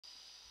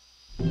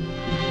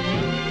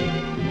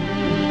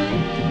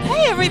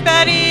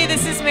everybody,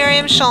 this is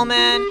Miriam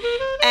Schulman,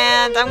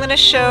 and I'm going to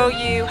show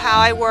you how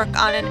I work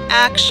on an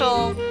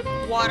actual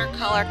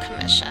watercolor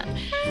commission.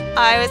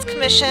 I was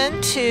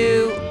commissioned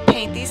to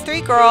paint these three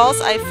girls.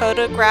 I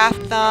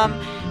photographed them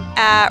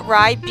at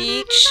Rye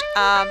Beach,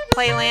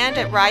 Playland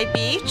at Rye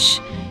Beach,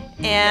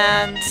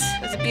 and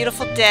it was a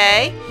beautiful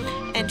day.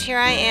 And here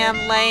I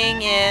am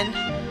laying in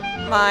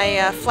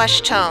my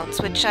flesh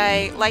tones, which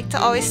I like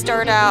to always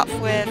start out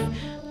with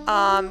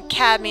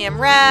cadmium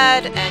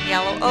red and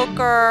yellow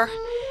ochre.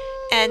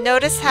 And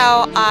notice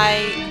how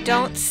I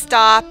don't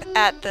stop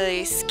at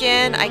the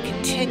skin. I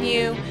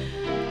continue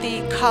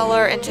the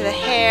color into the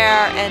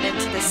hair and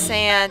into the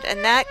sand,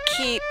 and that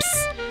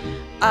keeps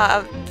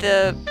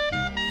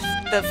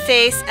the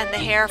face and the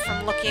hair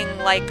from looking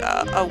like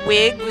a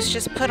wig was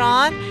just put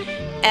on,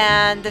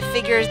 and the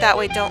figures that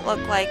way don't look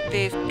like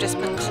they've just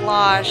been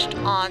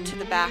collaged onto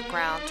the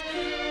background.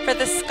 For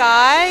the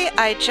sky,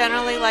 I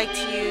generally like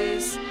to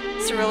use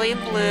cerulean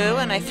blue,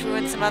 and I threw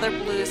in some other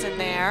blues in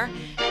there.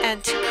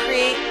 And to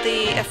create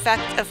the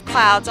effect of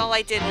clouds, all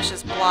I did was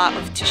just blot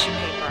with tissue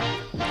paper.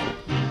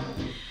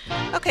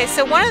 Okay,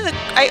 so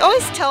I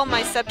always tell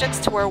my subjects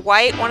to wear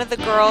white. One of the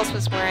girls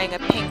was wearing a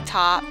pink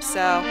top,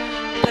 so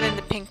I put in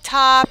the pink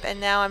top, and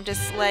now I'm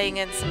just laying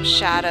in some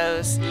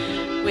shadows,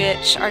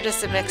 which are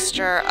just a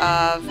mixture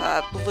of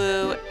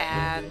blue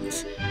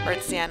and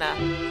burnt sienna.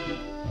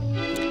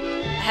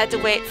 I had to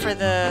wait for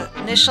the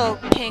initial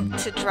pink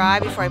to dry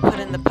before I put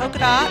in the polka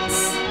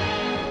dots.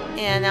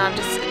 And now I'm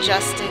just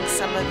adjusting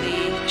some of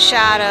the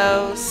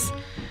shadows,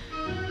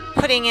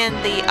 putting in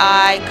the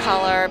eye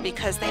color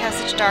because they have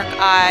such dark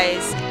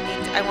eyes.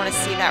 I want to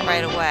see that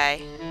right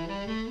away.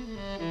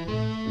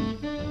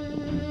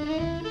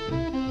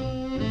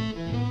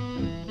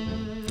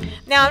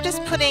 Now I'm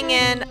just putting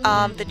in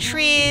the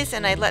trees,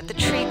 and I let the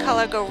tree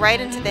color go right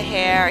into the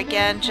hair,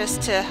 again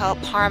just to help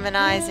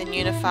harmonize and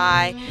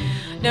unify.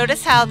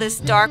 Notice how this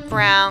dark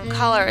brown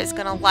color is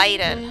going to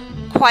lighten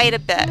quite a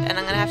bit, and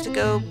I'm going to have to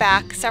go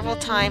back several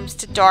times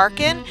to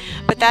darken,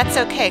 but that's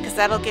okay because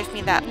that'll give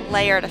me that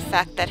layered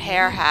effect that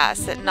hair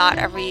has, that not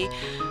every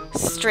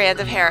strand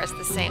of hair is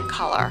the same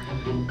color.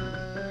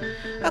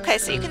 Okay,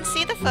 so you can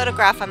see the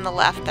photograph on the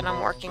left that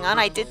I'm working on.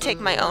 I did take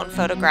my own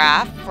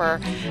photograph for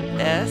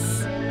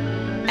this,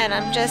 and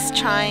I'm just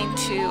trying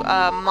to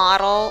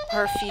model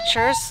her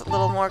features a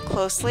little more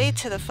closely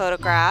to the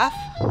photograph,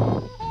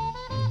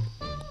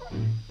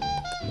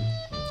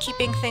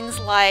 keeping things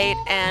light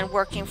and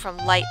working from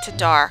light to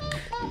dark.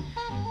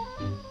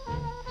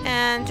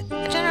 And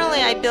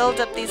generally I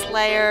build up these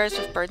layers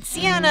with burnt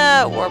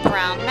sienna or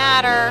brown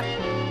madder.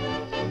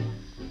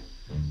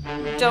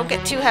 Don't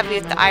get too heavy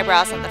with the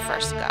eyebrows on the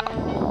first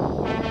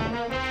go.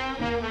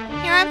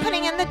 Here I'm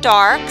putting in the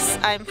darks.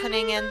 I'm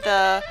putting in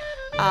the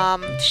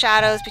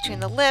shadows between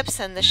the lips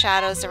and the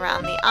shadows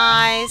around the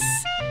eyes,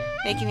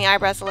 making the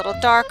eyebrows a little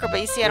darker, but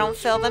you see I don't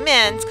fill them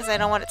in because I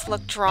don't want it to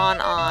look drawn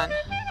on.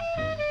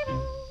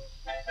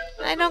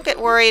 I don't get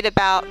worried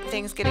about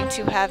things getting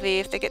too heavy.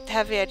 If they get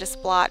heavy, I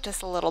just blot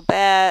just a little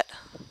bit.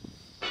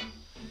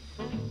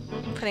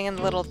 Putting in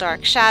the little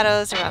dark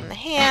shadows around the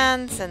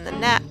hands and the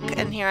neck,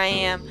 and here I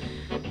am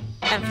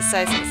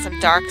emphasizing some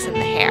darks in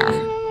the hair.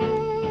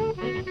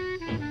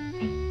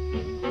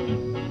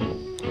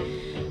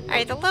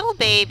 Alright, the little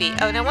baby.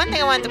 Oh, now one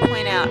thing I wanted to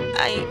point out,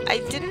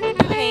 I didn't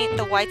paint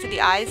the whites of the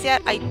eyes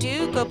yet. I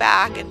do go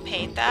back and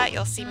paint that.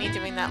 You'll see me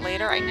doing that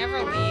later. I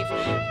never leave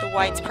the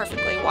whites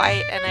perfectly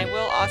white, and I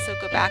will also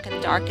go back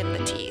and darken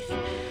the teeth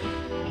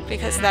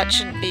because that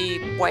shouldn't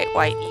be white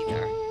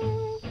either.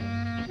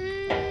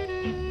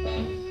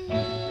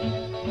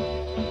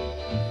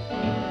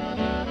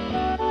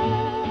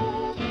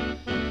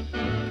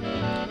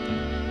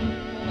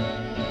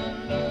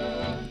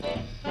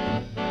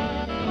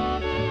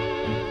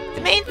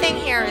 The main thing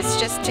here is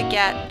just to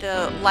get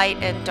the light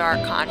and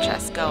dark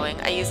contrast going.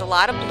 I use a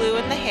lot of blue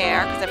in the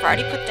hair because I've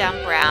already put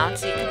down brown,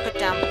 so you can put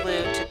down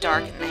blue to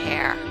darken the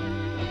hair.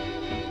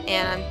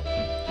 And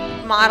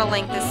I'm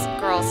modeling this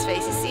girl's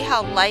face. You see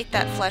how light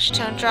that flesh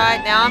tone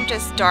dried? Now I'm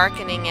just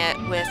darkening it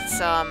with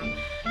some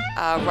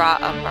raw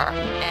umber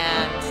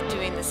and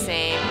doing the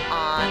same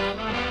on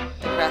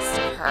the rest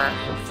of her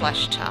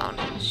flesh tone.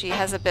 She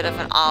has a bit of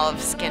an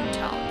olive skin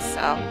tone,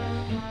 so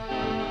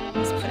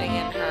just putting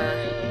in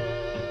her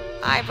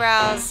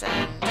eyebrows.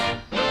 And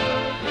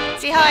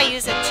see how I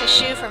use a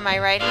tissue for my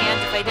right hand?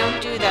 If I don't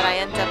do that, I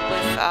end up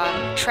with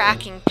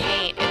tracking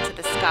paint into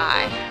the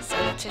sky. So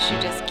the tissue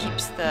just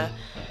keeps the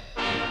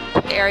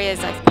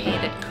areas I've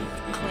painted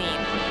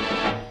clean.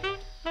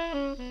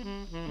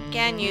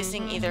 Again,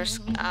 using either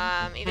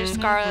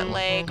Scarlet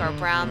Lake or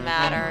brown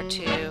madder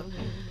to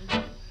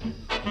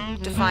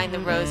define the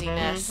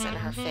rosiness in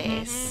her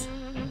face.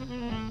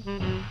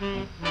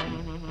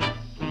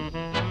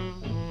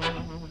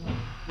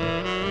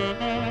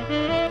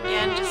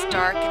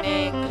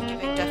 Darkening,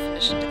 giving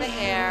definition to the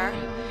hair.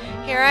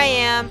 Here I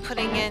am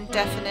putting in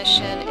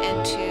definition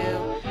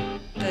into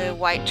the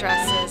white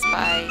dresses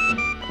by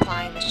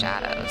applying the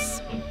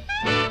shadows.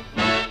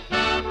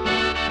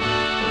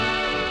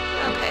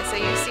 Okay, so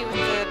you see with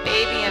the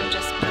baby I'm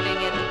just putting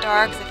in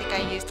darks. I think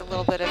I used a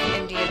little bit of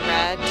Indian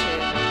red to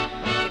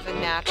give a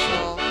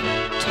natural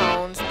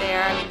tones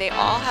there. I mean, they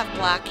all have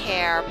black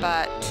hair,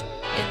 but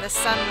in the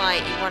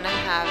sunlight you want to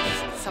have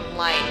some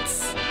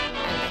lights,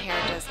 and the hair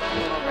does look a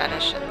little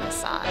reddish in the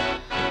sun.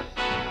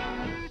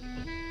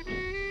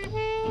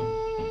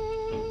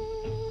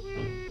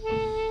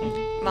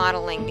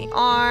 Modeling the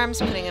arms,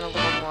 putting in a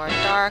little more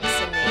darks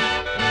in the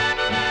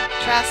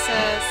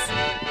tresses.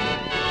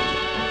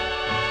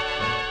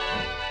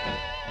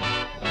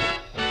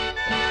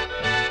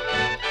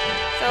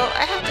 So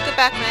I have to go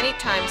back many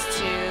times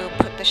to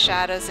put the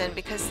shadows in,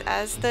 because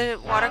as the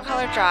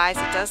watercolor dries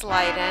it does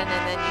lighten,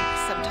 and then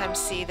you sometimes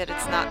see that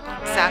it's not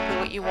exactly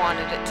what you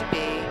wanted it to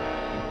be.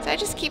 So I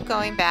just keep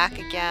going back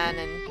again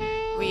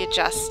and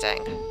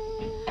readjusting.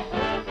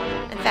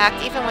 In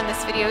fact, even when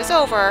this video is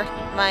over,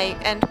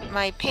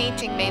 my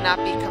painting may not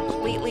be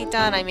completely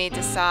done. I may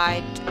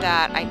decide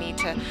that I need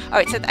to...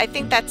 Alright, so I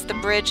think that's the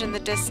bridge in the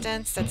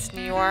distance. That's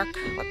New York.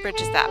 What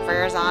bridge is that?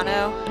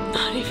 Verrazano? I'm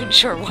not even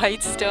sure.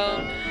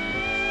 Whitestone.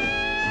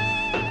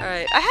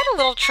 Alright, I had a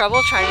little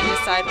trouble trying to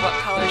decide what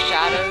color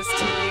shadows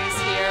to use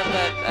here,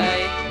 but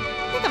I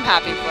think I'm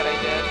happy with what I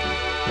did.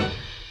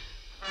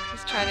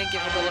 Just trying to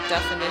give a little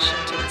definition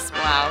to this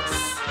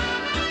blouse.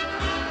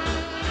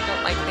 I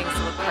don't like things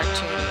to look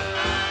cartoony.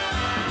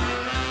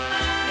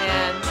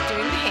 And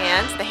doing the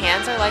hands. The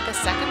hands are like a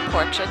second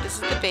portrait.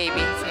 This is the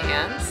baby's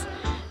hands.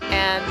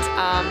 And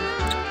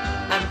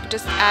I'm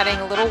just adding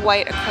a little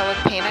white acrylic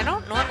paint. I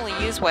don't normally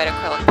use white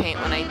acrylic paint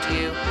when I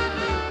do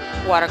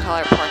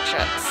watercolor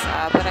portraits,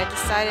 but I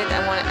decided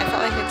I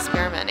felt like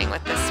experimenting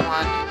with this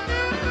one.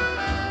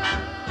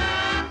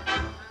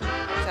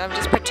 So I'm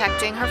just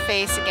protecting her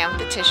face again with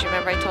the tissue.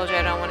 Remember I told you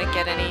I don't want to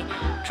get any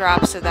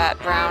drops of that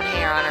brown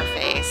hair on her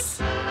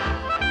face.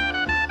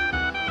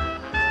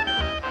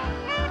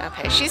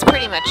 Okay, she's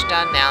pretty much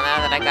done now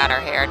that I got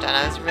her hair done.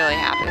 I was really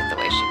happy with the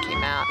way she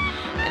came out.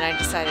 And I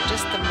decided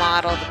just to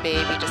model the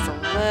baby just a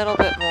little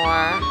bit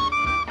more.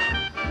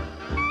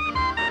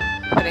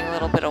 Putting a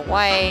little bit of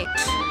white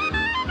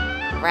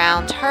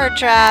around her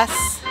dress.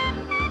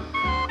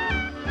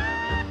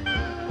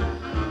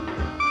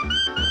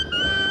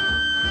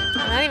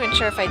 I'm not even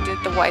sure if I did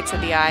the whites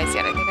of the eyes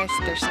yet. I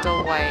think they're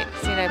still white.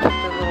 See, I put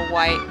the little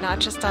white, not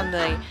just on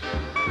the...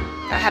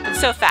 That happened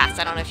so fast,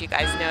 I don't know if you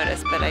guys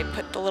noticed, but I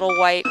put the little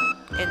white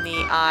in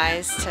the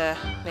eyes to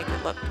make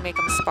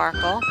them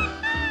sparkle.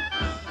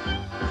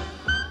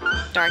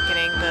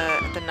 Darkening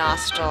the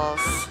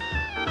nostrils.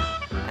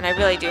 And I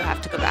really do have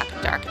to go back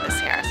and darken this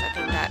hair, so I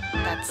think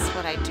that's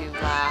what I do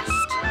last.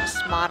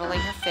 Just modeling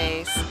her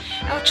face.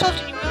 And with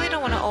children, you really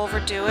don't want to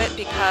overdo it,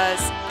 because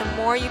the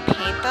more you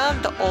paint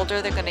them, the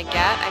older they're going to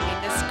get. I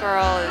mean, this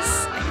girl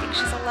is, I think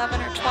she's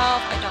 11 or 12.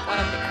 I don't want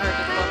her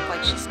to look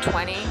like she's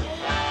 20.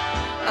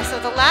 So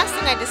the last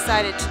thing I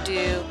decided to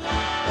do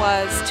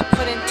was to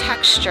put in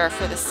texture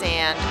for the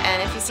sand.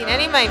 And if you've seen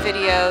any of my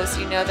videos,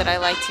 you know that I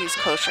like to use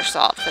kosher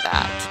salt for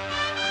that.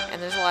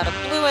 And there's a lot of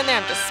blue in there.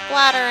 I'm just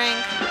splattering.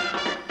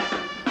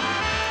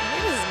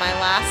 And this is my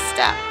last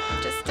step.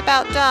 Just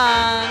about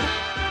done.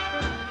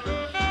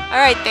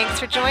 Alright, thanks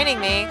for joining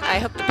me. I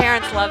hope the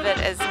parents love it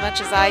as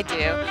much as I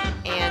do.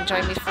 And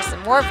join me for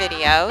some more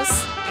videos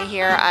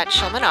here at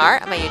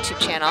SchulmanArt on my YouTube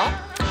channel.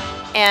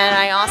 And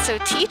I also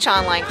teach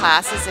online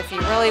classes. If you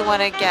really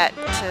want to get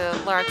to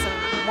learn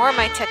some more of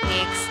my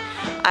techniques,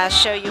 I'll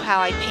show you how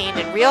I paint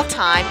in real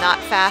time, not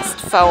fast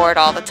forward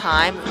all the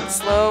time,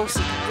 slow so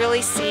you can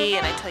really see,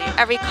 and I tell you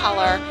every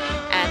color,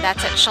 and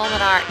that's at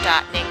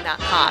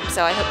SchulmanArt.ning.com.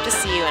 So I hope to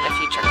see you in a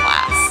future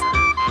class.